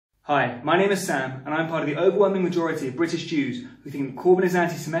Hi, my name is Sam, and I'm part of the overwhelming majority of British Jews who think that Corbyn is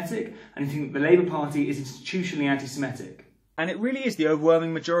anti-Semitic and who think that the Labour Party is institutionally anti-Semitic. And it really is the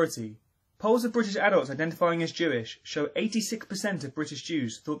overwhelming majority. Polls of British adults identifying as Jewish show 86% of British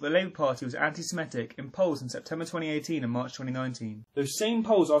Jews thought the Labour Party was anti-Semitic in polls in September 2018 and March 2019. Those same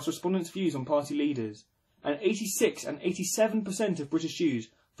polls asked respondents' views on party leaders, and 86 and 87% of British Jews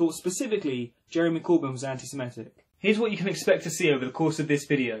thought specifically Jeremy Corbyn was anti-Semitic. Here's what you can expect to see over the course of this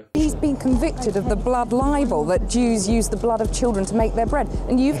video. He's been convicted of the blood libel, that Jews use the blood of children to make their bread,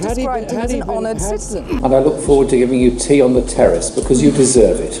 and you've described him as an honoured citizen. And I look forward to giving you tea on the terrace, because you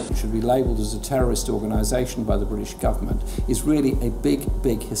deserve it. It should be labelled as a terrorist organisation by the British government is really a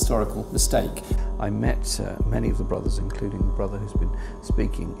big historical mistake. I met many of the brothers, including the brother who's been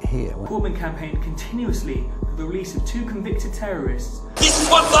speaking here. Corbyn campaigned continuously for the release of 2 convicted terrorists. This is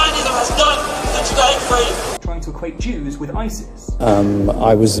what Zionism has done to today, trying to equate Jews with ISIS.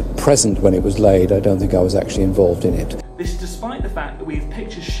 I was present when it was laid. I don't think I was actually involved in it. This is despite the fact that we have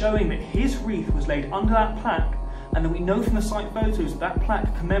pictures showing that his wreath was laid under that plaque, and that we know from the site photos that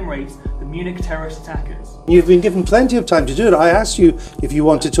plaque commemorates the Munich terrorist attackers. You've been given plenty of time to do it. I asked you if you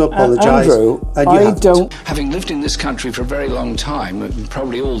wanted to apologise. Andrew, and you I don't. Having lived in this country for a very long time,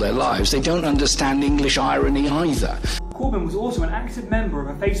 probably all their lives, they don't understand English irony either. Corbyn was also an active member of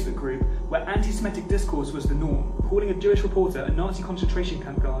a Facebook group where anti-Semitic discourse was the norm, calling a Jewish reporter a Nazi concentration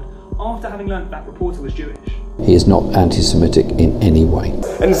camp guard after having learnt that reporter was Jewish. He is not anti-Semitic in any way.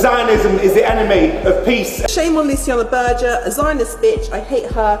 And Zionism is the enemy of peace. Shame on Luciana Berger, a Zionist bitch. I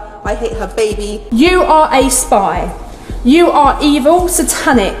hate her baby. You are a spy. You are evil,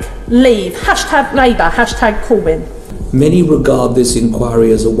 satanic. Leave. Hashtag Labour, hashtag Corbyn. Many regard this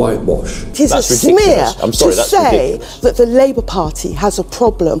inquiry as a whitewash. It is a smear to say that the Labour Party has a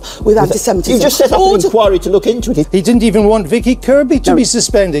problem with anti-Semitism. You just set up an inquiry to look into it. He didn't even want Vicky Kirby to be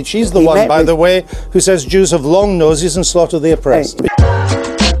suspended. She's the one, by the way, who says Jews have long noses and slaughter the oppressed.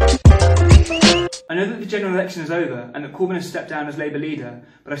 I know that the general election is over and that Corbyn has stepped down as Labour leader,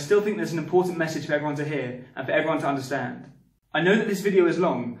 but I still think there's an important message for everyone to hear and for everyone to understand. I know that this video is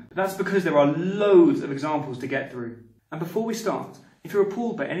long, but that's because there are loads of examples to get through. And before we start, if you're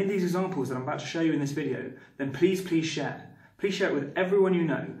appalled by any of these examples that I'm about to show you in this video, then please share. Please share it with everyone you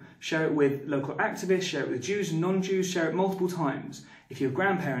know. Share it with local activists, share it with Jews and non-Jews, share it multiple times. If you have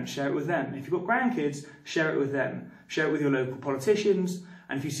grandparents, share it with them. If you've got grandkids, share it with them. Share it with your local politicians.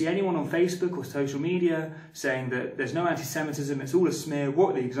 And if you see anyone on Facebook or social media saying that there's no anti-Semitism, it's all a smear, what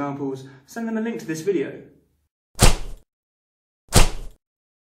are the examples, send them a link to this video.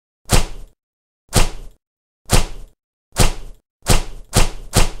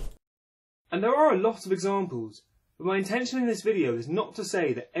 And there are a lot of examples, but my intention in this video is not to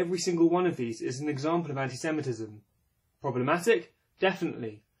say that every single one of these is an example of anti-Semitism. Problematic?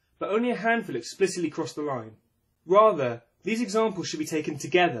 Definitely, but only a handful explicitly cross the line. Rather, these examples should be taken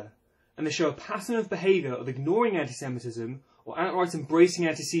together, and they show a pattern of behaviour of ignoring anti-Semitism or outright embracing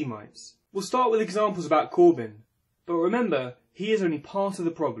anti-Semites. We'll start with examples about Corbyn, but remember, he is only part of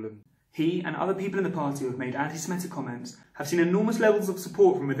the problem. He and other people in the party who have made anti-Semitic comments have seen enormous levels of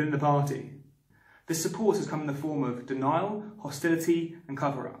support from within the party. This support has come in the form of denial, hostility and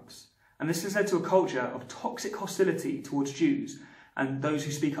cover-ups. And this has led to a culture of toxic hostility towards Jews and those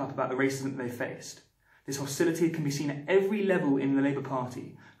who speak up about the racism that they faced. This hostility can be seen at every level in the Labour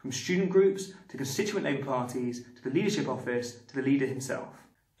Party, from student groups to constituent Labour parties to the leadership office to the leader himself.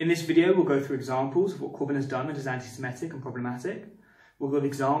 In this video we'll go through examples of what Corbyn has done that is anti-Semitic and problematic. We'll give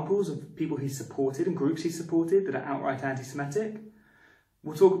examples of people he's supported and groups he's supported that are outright anti-Semitic.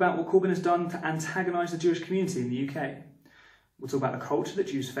 We'll talk about what Corbyn has done to antagonise the Jewish community in the UK. We'll talk about the culture that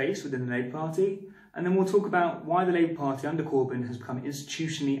Jews face within the Labour Party. And then we'll talk about why the Labour Party under Corbyn has become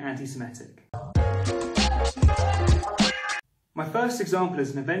institutionally anti-Semitic. My first example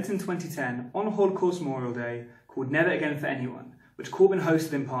is an event in 2010 on Holocaust Memorial Day called Never Again for Anyone, which Corbyn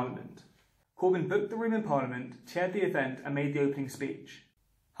hosted in Parliament. Corbyn booked the room in Parliament, chaired the event and made the opening speech.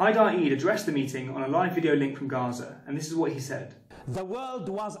 Haidar addressed the meeting on a live video link from Gaza, and this is what he said. The world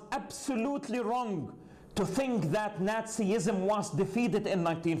was absolutely wrong to think that Nazism was defeated in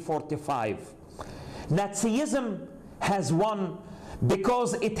 1945. Nazism has won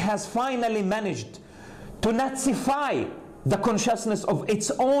because it has finally managed to Nazify the consciousness of its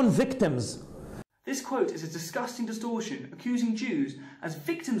own victims. This quote is a disgusting distortion accusing Jews as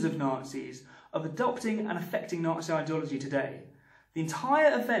victims of Nazis of adopting and affecting Nazi ideology today. The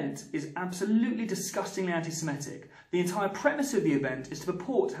entire event is absolutely disgustingly anti-Semitic. The entire premise of the event is to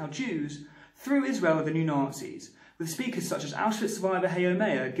purport how Jews, through Israel, are the new Nazis, with speakers such as Auschwitz survivor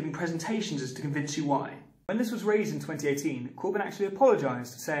Meyer giving presentations as to convince you why. When this was raised in 2018, Corbyn actually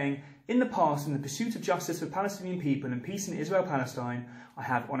apologised, saying, "In the past, in the pursuit of justice for Palestinian people and peace in Israel-Palestine, I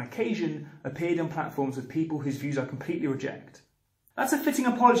have, on occasion, appeared on platforms with people whose views I completely reject." That's a fitting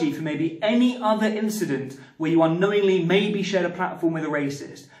apology for maybe any other incident where you unknowingly maybe shared a platform with a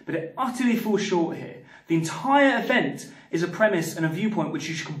racist, but it utterly falls short here. The entire event is a premise and a viewpoint which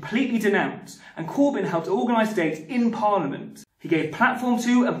you should completely denounce, and Corbyn helped organise the debate in Parliament. He gave platform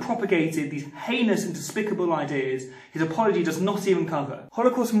to and propagated these heinous and despicable ideas his apology does not even cover.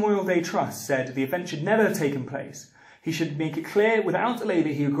 Holocaust Memorial Day Trust said the event should never have taken place. He should make it clear without delay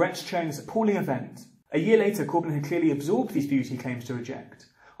that he regrets chairing this appalling event. A year later, Corbyn had clearly absorbed these views he claims to reject.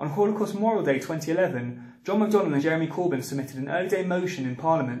 On Holocaust Memorial Day 2011, John McDonnell and Jeremy Corbyn submitted an early day motion in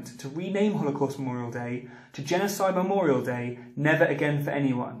Parliament to rename Holocaust Memorial Day to Genocide Memorial Day, Never Again for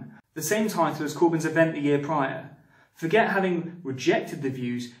Anyone, the same title as Corbyn's event the year prior. Forget having rejected the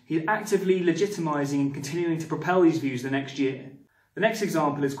views, he's actively legitimising and continuing to propel these views the next year. The next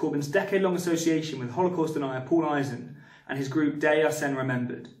example is Corbyn's decade-long association with Holocaust denier Paul Eisen and his group Day Yassin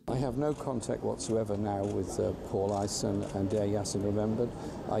Remembered. I have no contact whatsoever now with Paul Eisen and Day Yassin Remembered.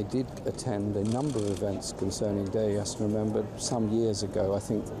 I did attend a number of events concerning Day Yassin Remembered some years ago, I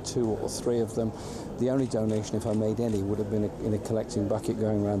think 2 or 3 of them. The only donation, if I made any, would have been in a collecting bucket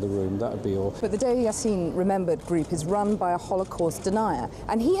going around the room. That would be all. But the Day Yassin Remembered group is run by a Holocaust denier,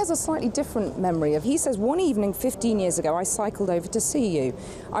 and he has a slightly different memory of, he says, one evening 15 years ago I cycled over to see you.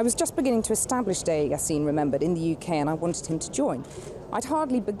 I was just beginning to establish Day Yassin Remembered in the UK and I wanted him to join. I'd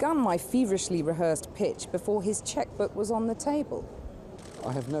hardly begun my feverishly rehearsed pitch before his chequebook was on the table.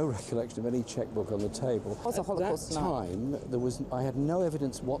 I have no recollection of any chequebook on the table. Was a Holocaust At that time, I had no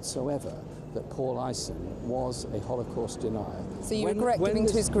evidence whatsoever that Paul Eisen was a Holocaust denier. So you regret giving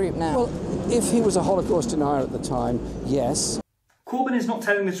to his group now? Well, if he was a Holocaust denier at the time, yes. Corbyn is not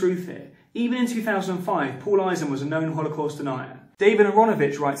telling the truth here. Even in 2005, Paul Eisen was a known Holocaust denier. David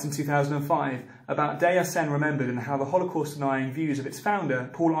Aaronovitch writes in 2005 about Day Yassin Remembered and how the Holocaust-denying views of its founder,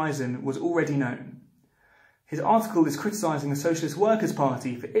 Paul Eisen, was already known. His article is criticising the Socialist Workers'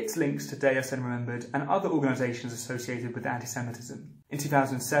 Party for its links to Day Yassin Remembered and other organisations associated with anti-Semitism. In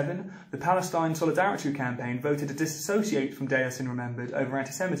 2007, the Palestine Solidarity Campaign voted to disassociate from Day Yassin Remembered over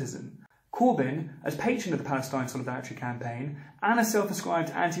anti-Semitism. Corbyn, as patron of the Palestine Solidarity Campaign and a self-ascribed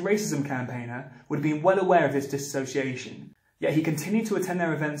anti-racism campaigner, would have been well aware of this disassociation. Yet he continued to attend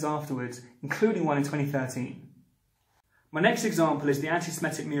their events afterwards, including one in 2013. My next example is the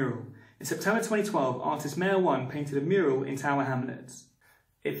anti-Semitic mural. In September 2012, artist Meyer painted a mural in Tower Hamlets.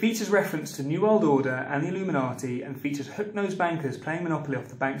 It features reference to New World Order and the Illuminati and features hook-nosed bankers playing Monopoly off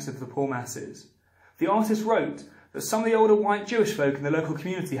the banks of the poor masses. The artist wrote that some of the older white Jewish folk in the local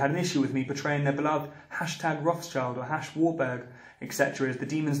community had an issue with me portraying their beloved #Rothschild or #Warburg, etc. as the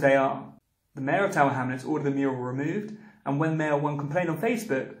demons they are. The mayor of Tower Hamlets ordered the mural removed, and when Meyer complained on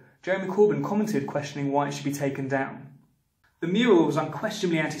Facebook, Jeremy Corbyn commented questioning why it should be taken down. The mural was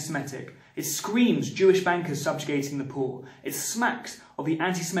unquestionably anti-Semitic. It screams Jewish bankers subjugating the poor. It smacks of the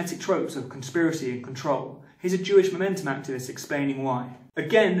anti-Semitic tropes of conspiracy and control. Here's a Jewish momentum activist explaining why.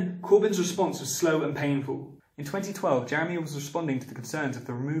 Again, Corbyn's response was slow and painful. In 2012, Jeremy was responding to the concerns of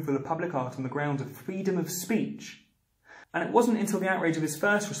the removal of public art on the grounds of freedom of speech. And it wasn't until the outrage of his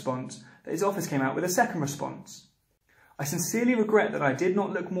first response that his office came out with a second response. I sincerely regret that I did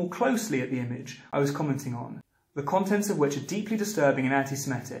not look more closely at the image I was commenting on, the contents of which are deeply disturbing and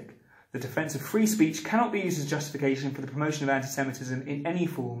anti-Semitic. The defence of free speech cannot be used as justification for the promotion of anti-Semitism in any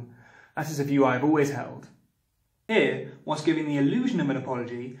form. That is a view I have always held. Here, whilst giving the illusion of an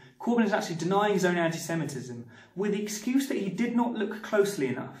apology, Corbyn is actually denying his own anti-Semitism with the excuse that he did not look closely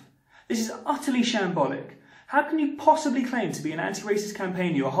enough. This is utterly shambolic. How can you possibly claim to be an anti-racist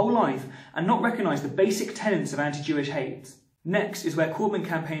campaigner your whole life and not recognise the basic tenets of anti-Jewish hate? Next is where Corbyn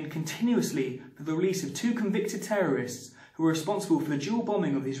campaigned continuously for the release of 2 convicted terrorists who were responsible for the dual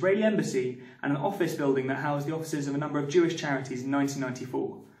bombing of the Israeli embassy and an office building that housed the offices of a number of Jewish charities in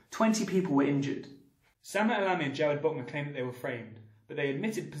 1994. 20 people were injured. Samar, Alami and Jawad Botmeh claimed that they were framed, but they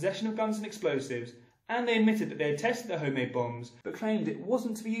admitted possession of guns and explosives, and they admitted that they had tested the homemade bombs, but claimed it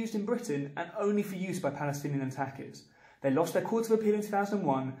wasn't to be used in Britain and only for use by Palestinian attackers. They lost their Court of Appeal in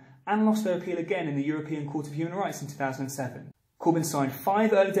 2001 and lost their appeal again in the European Court of Human Rights in 2007. Corbyn signed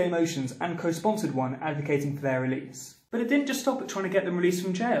 5 early day motions and co-sponsored one advocating for their release. But it didn't just stop at trying to get them released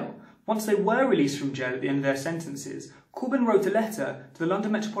from jail. Once they were released from jail at the end of their sentences, Corbyn wrote a letter to the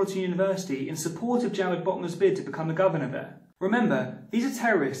London Metropolitan University in support of Jawad Botmeh's bid to become the governor there. Remember, these are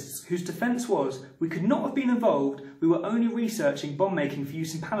terrorists whose defence was, we could not have been involved, we were only researching bomb making for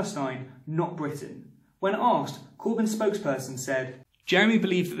use in Palestine, not Britain. When asked, Corbyn's spokesperson said, Jeremy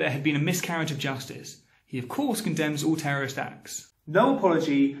believed that there had been a miscarriage of justice. He of course condemns all terrorist acts. No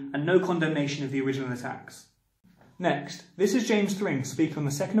apology and no condemnation of the original attacks. Next, this is James Thring speaking on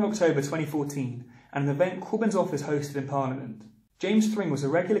the 2nd of October 2014 at an event Corbyn's office hosted in Parliament. James Thring was a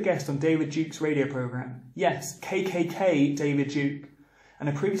regular guest on David Duke's radio programme, yes, KKK David Duke, and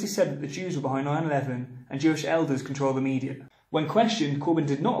had previously said that the Jews were behind 9/11 and Jewish elders control the media. When questioned, Corbyn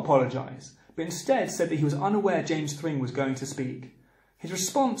did not apologise, but instead said that he was unaware James Thring was going to speak. His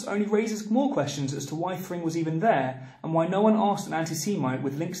response only raises more questions as to why Thring was even there and why no one asked an anti-Semite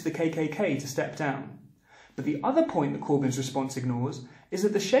with links to the KKK to step down. But the other point that Corbyn's response ignores is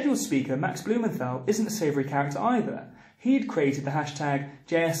that the scheduled speaker, Max Blumenthal, isn't a savoury character either. He'd created the hashtag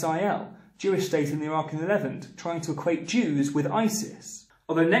JSIL, Jewish State in the Iraq and the Levant, trying to equate Jews with ISIS.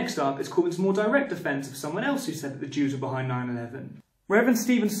 Although next up is Corbyn's more direct defence of someone else who said that the Jews were behind 9/11. Reverend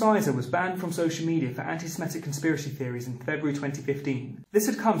Stephen Sizer was banned from social media for anti-Semitic conspiracy theories in February 2015. This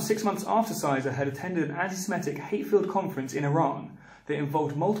had come 6 months after Sizer had attended an anti-Semitic hate-filled conference in Iran that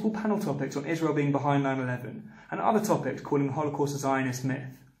involved multiple panel topics on Israel being behind 9/11 and other topics calling the Holocaust a Zionist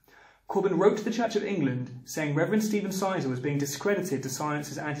myth. Corbyn wrote to the Church of England saying Reverend Stephen Sizer was being discredited to silence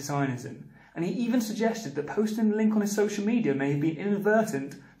his anti-Zionism, and he even suggested that posting the link on his social media may have been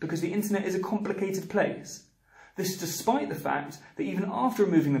inadvertent because the internet is a complicated place. This is despite the fact that even after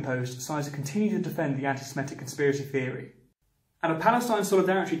removing the post, Sizer continued to defend the anti-Semitic conspiracy theory. At a Palestine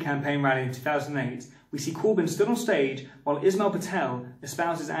Solidarity campaign rally in 2008, we see Corbyn stood on stage while Ismail Patel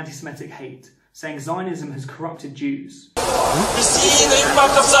espouses anti-Semitic hate, saying Zionism has corrupted Jews. We see the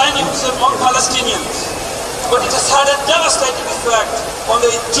impact of Zionism on Palestinians, but it has had a devastating effect on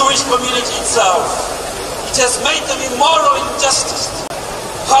the Jewish community itself. It has made them immoral injustice.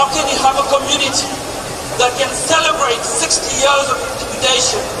 How can you have a community that can celebrate 60 years of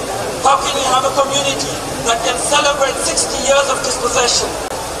intimidation? How can you have a community that can celebrate 60 years of dispossession?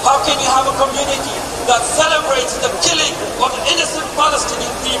 How can you have a community that celebrates the killing of innocent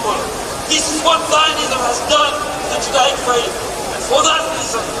Palestinian people? This is what Zionism has done to the Judaic faith. And for that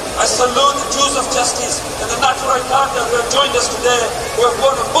reason, I salute the Jews of justice and the natural partners who have joined us today, who have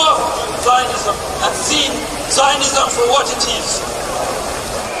gone above Zionism and seen Zionism for what it is.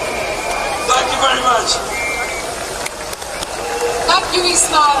 Thank you very much. Thank you,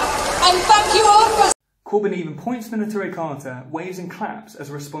 Ismail, and thank you all for... Corbyn even points to the Neturei Carta, waves and claps as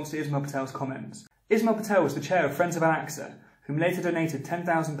a response to Ismail Patel's comments. Ismail Patel was the chair of Friends of Al-Aqsa, whom later donated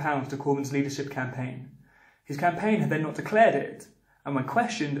 £10,000 to Corbyn's leadership campaign. His campaign had then not declared it, and when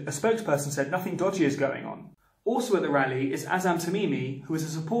questioned, a spokesperson said nothing dodgy is going on. Also at the rally is Azam Tamimi, who is a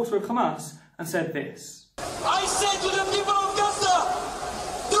supporter of Hamas, and said this. I say to the people of Gaza,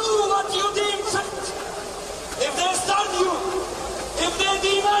 do what you deem fit. If they stun you, if they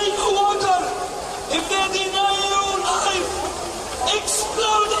deny you water, if they deny you life,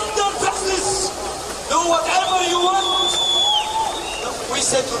 explode in their faces. Do whatever you want. We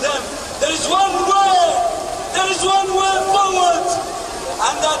say to them, there is one way forward,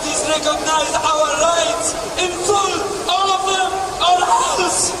 and that is recognize our rights in full, all of them, or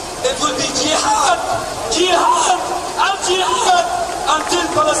else it will be jihad, and jihad until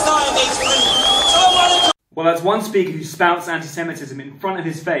Palestine is free. Well, that's one speaker who spouts anti-Semitism in front of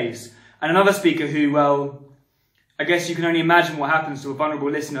his face, and another speaker who, well, I guess you can only imagine what happens to a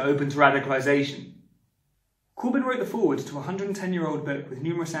vulnerable listener open to radicalisation. Corbyn wrote the foreword to a 110-year-old book with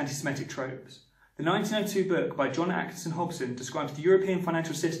numerous anti-Semitic tropes. The 1902 book by John Atkinson Hobson describes the European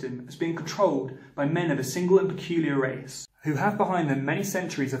financial system as being controlled by men of a single and peculiar race, who have behind them many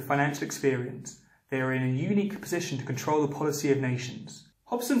centuries of financial experience. They are in a unique position to control the policy of nations.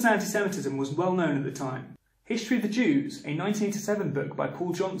 Hobson's anti-Semitism was well known at the time. History of the Jews, a 1987 book by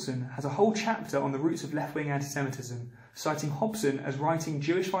Paul Johnson, has a whole chapter on the roots of left-wing anti-Semitism, citing Hobson as writing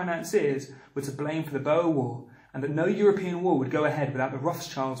Jewish financiers were to blame for the Boer War and that no European war would go ahead without the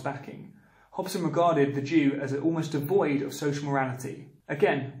Rothschilds' backing. Hobson regarded the Jew as almost devoid of social morality.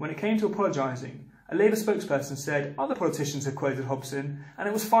 Again, when it came to apologising, a Labour spokesperson said other politicians had quoted Hobson and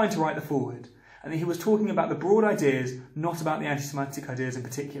it was fine to write the foreword, and that he was talking about the broad ideas, not about the anti-Semitic ideas in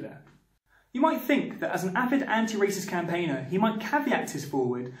particular. You might think that as an avid anti-racist campaigner, he might caveat his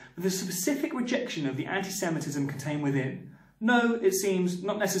foreword with a specific rejection of the anti-Semitism contained within. No, it seems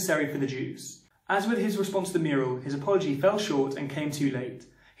not necessary for the Jews. As with his response to the Mural, his apology fell short and came too late.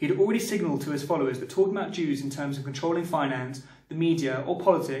 He had already signalled to his followers that talking about Jews in terms of controlling finance, the media or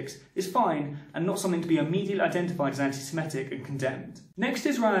politics is fine and not something to be immediately identified as anti-Semitic and condemned. Next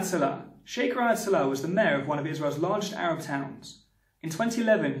is Raed Salah. Sheikh Raed Salah was the mayor of one of Israel's largest Arab towns. In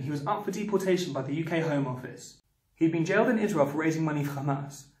 2011, he was up for deportation by the UK Home Office. He'd been jailed in Israel for raising money for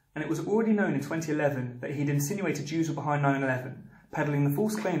Hamas, and it was already known in 2011 that he'd insinuated Jews were behind 9/11, peddling the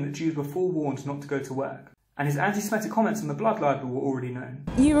false claim that Jews were forewarned not to go to work. And his anti-Semitic comments on the blood libel were already known.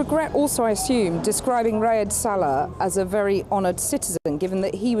 You regret also, I assume, describing Raed Salah as a very honoured citizen, given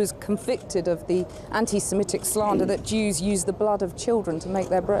that he was convicted of the anti-Semitic slander that Jews use the blood of children to make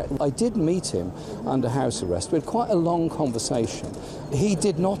their bread. I did meet him under house arrest. We had quite a long conversation. He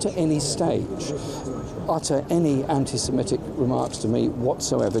did not at any stage utter any anti-Semitic remarks to me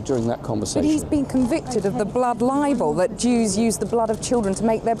whatsoever during that conversation. But he's been convicted of the blood libel that Jews use the blood of children to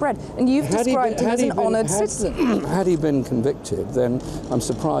make their bread, and you've described him as an honoured citizen. Had he been convicted, then I'm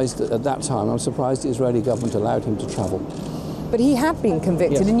surprised that at that time, I'm surprised the Israeli government allowed him to travel. But he had been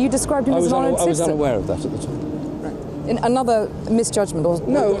convicted, yes. And you described him as an honoured citizen. I was unaware of that at the time. Right. In another misjudgment? Or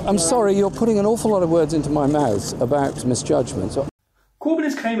no, I'm sorry, you're putting an awful lot of words into my mouth about misjudgments. Corbyn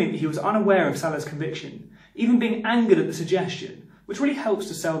is claiming that he was unaware of Salah's conviction, even being angered at the suggestion, which really helps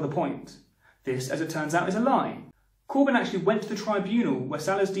to sell the point. This, as it turns out, is a lie. Corbyn actually went to the tribunal where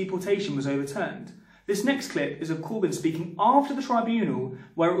Salah's deportation was overturned. This next clip is of Corbyn speaking after the tribunal,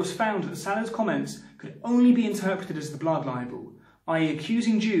 where it was found that Salah's comments could only be interpreted as the blood libel, i.e.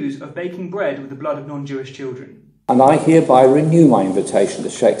 accusing Jews of baking bread with the blood of non-Jewish children. And I hereby renew my invitation to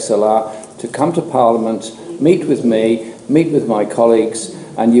Sheikh Salah to come to Parliament, meet with me, meet with my colleagues,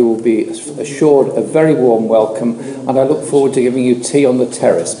 and you will be assured a very warm welcome, and I look forward to giving you tea on the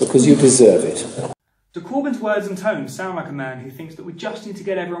terrace, because you deserve it. Do Corbyn's words and tones sound like a man who thinks that we just need to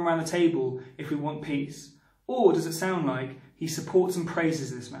get everyone around the table if we want peace? Or does it sound like he supports and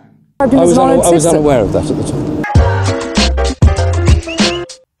praises this man? I was unaware of that at the time.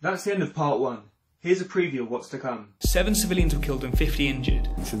 That's the end of part 1. Here's a preview of what's to come. 7 civilians were killed and 50 injured.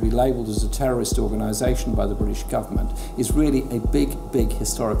 It should be labelled as a terrorist organisation by the British government is really a big, big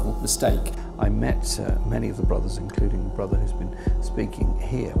historical mistake. I met many of the brothers, including the brother who's been speaking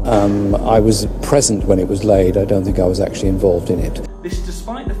here. I was present when it was laid. I don't think I was actually involved in it. This is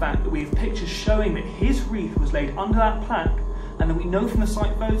despite the fact that we have pictures showing that his wreath was laid under that plaque, and that we know from the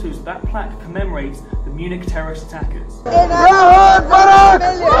site photos that plaque commemorates the Munich terrorist attackers.